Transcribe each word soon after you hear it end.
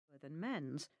than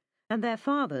men's, and their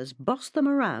fathers bossed them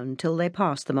around till they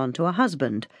passed them on to a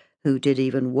husband who did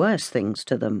even worse things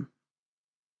to them.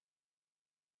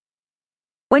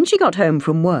 When she got home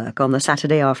from work on the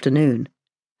Saturday afternoon,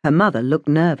 her mother looked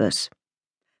nervous.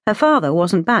 Her father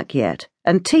wasn't back yet,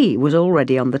 and tea was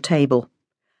already on the table.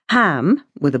 Ham,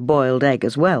 with a boiled egg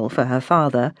as well for her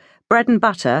father, bread and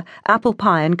butter, apple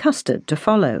pie and custard to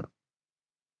follow.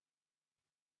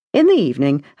 In the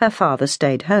evening, her father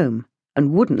stayed home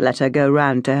and wouldn't let her go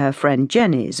round to her friend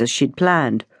Jenny's as she'd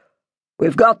planned.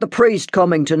 "We've got the priest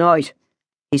coming tonight,"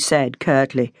 he said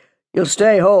curtly. "You'll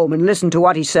stay home and listen to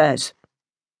what he says."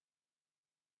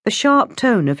 The sharp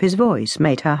tone of his voice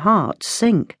made her heart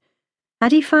sink.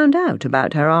 Had he found out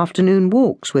about her afternoon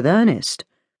walks with Ernest?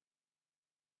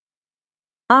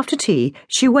 After tea,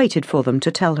 she waited for them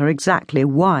to tell her exactly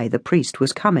why the priest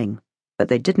was coming, but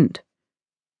they didn't.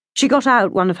 She got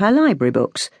out one of her library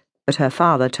books, but her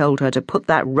father told her to put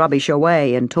that rubbish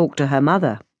away and talk to her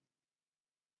mother.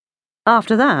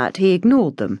 After that, he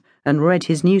ignored them and read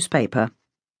his newspaper,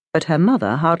 but her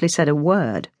mother hardly said a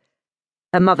word.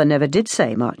 Her mother never did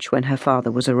say much when her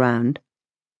father was around.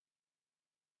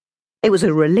 It was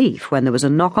a relief when there was a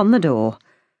knock on the door.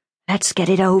 "Let's get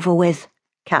it over with,"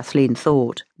 Kathleen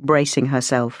thought, bracing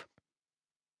herself.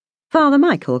 Father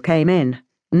Michael came in,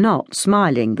 not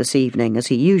smiling this evening as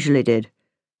he usually did.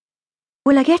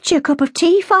 "Will I get you a cup of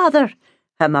tea, Father?"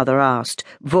 her mother asked,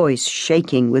 voice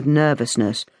shaking with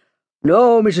nervousness.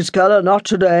 "No, Mrs. Keller, not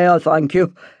today, I thank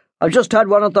you. I just had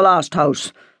one at the last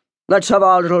house. Let's have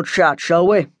our little chat, shall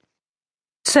we?"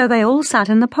 So they all sat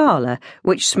in the parlour,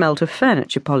 which smelt of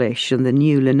furniture polish and the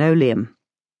new linoleum.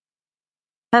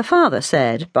 Her father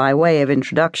said, by way of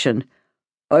introduction,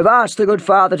 "I've asked the good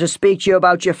father to speak to you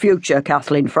about your future,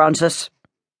 Kathleen Francis."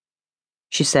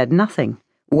 She said nothing,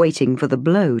 waiting for the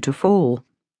blow to fall.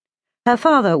 Her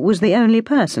father was the only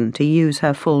person to use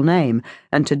her full name,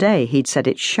 and today he'd said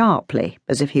it sharply,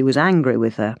 as if he was angry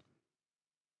with her.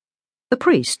 The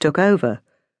priest took over.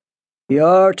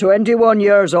 "You're 21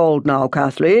 years old now,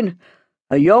 Kathleen.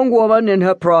 A young woman in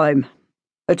her prime.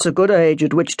 It's a good age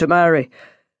at which to marry.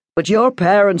 But your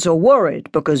parents are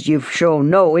worried because you've shown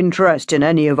no interest in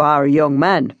any of our young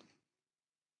men."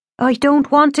 "I don't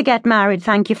want to get married,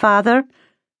 thank you, Father."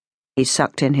 He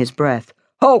sucked in his breath.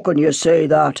 "How can you say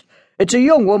that? It's a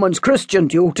young woman's Christian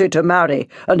duty to marry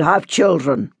and have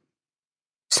children."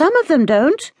 "Some of them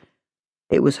don't."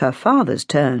 It was her father's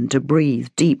turn to breathe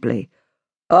deeply.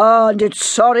 "And it's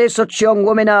sorry such young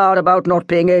women are about not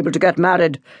being able to get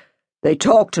married. They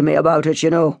talk to me about it, you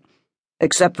know.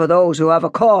 Except for those who have a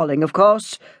calling, of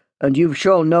course, and you've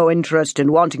shown no interest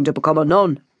in wanting to become a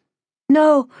nun."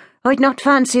 "No, I'd not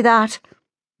fancy that."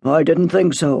 "I didn't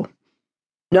think so.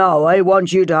 Now I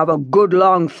want you to have a good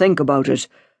long think about it,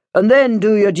 and then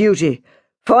do your duty.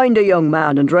 Find a young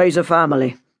man and raise a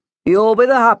family. You'll be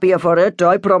the happier for it,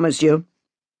 I promise you."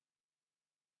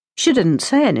 She didn't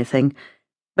say anything,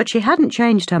 but she hadn't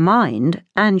changed her mind,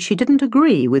 and she didn't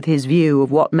agree with his view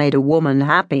of what made a woman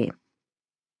happy.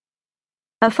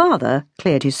 Her father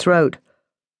cleared his throat.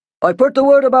 "I put the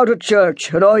word about at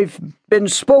church, and I've been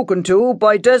spoken to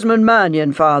by Desmond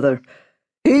Mannion, Father.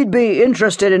 He'd be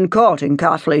interested in courting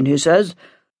Kathleen, he says.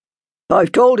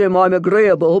 I've told him I'm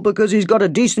agreeable because he's got a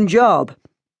decent job."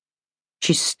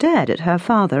 She stared at her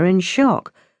father in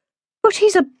shock. "But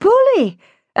he's a bully,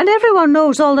 and everyone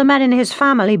knows all the men in his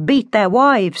family beat their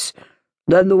wives."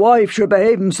 "Then the wife should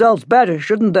behave themselves better,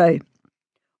 shouldn't they?"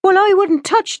 "Well, I wouldn't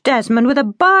touch Desmond with a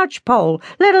barge pole,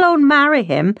 let alone marry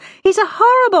him. He's a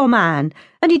horrible man,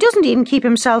 and he doesn't even keep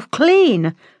himself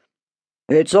clean."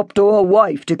 "It's up to a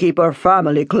wife to keep her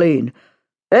family clean.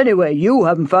 Anyway, you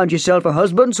haven't found yourself a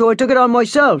husband, so I took it on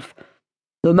myself.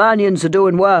 The Mannions are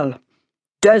doing well.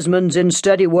 Desmond's in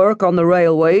steady work on the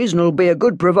railways and will be a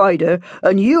good provider,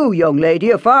 and you, young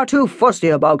lady, are far too fussy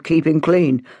about keeping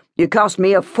clean. You cost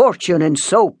me a fortune in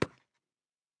soap."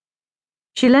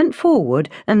 She leant forward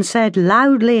and said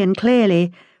loudly and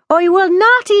clearly, "I will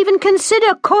not even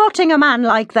consider courting a man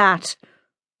like that."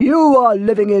 "You are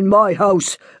living in my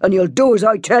house, and you'll do as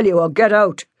I tell you or get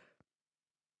out."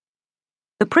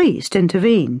 The priest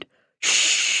intervened.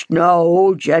 "Shh,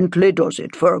 now, gently does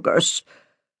it, Fergus.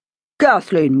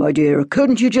 Kathleen, my dear,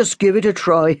 couldn't you just give it a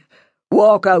try?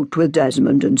 Walk out with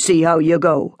Desmond and see how you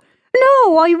go."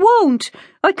 "No, I won't.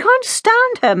 I can't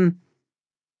stand him."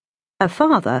 Her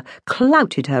father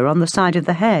clouted her on the side of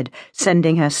the head,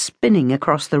 sending her spinning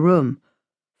across the room.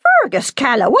 "Fergus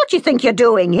Keller, what do you think you're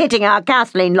doing, hitting our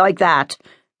Kathleen like that?"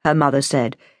 her mother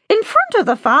said. "In front of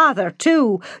the father,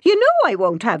 too. You know I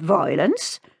won't have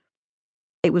violence."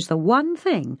 It was the one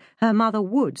thing her mother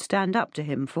would stand up to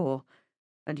him for,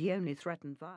 and he only threatened violence.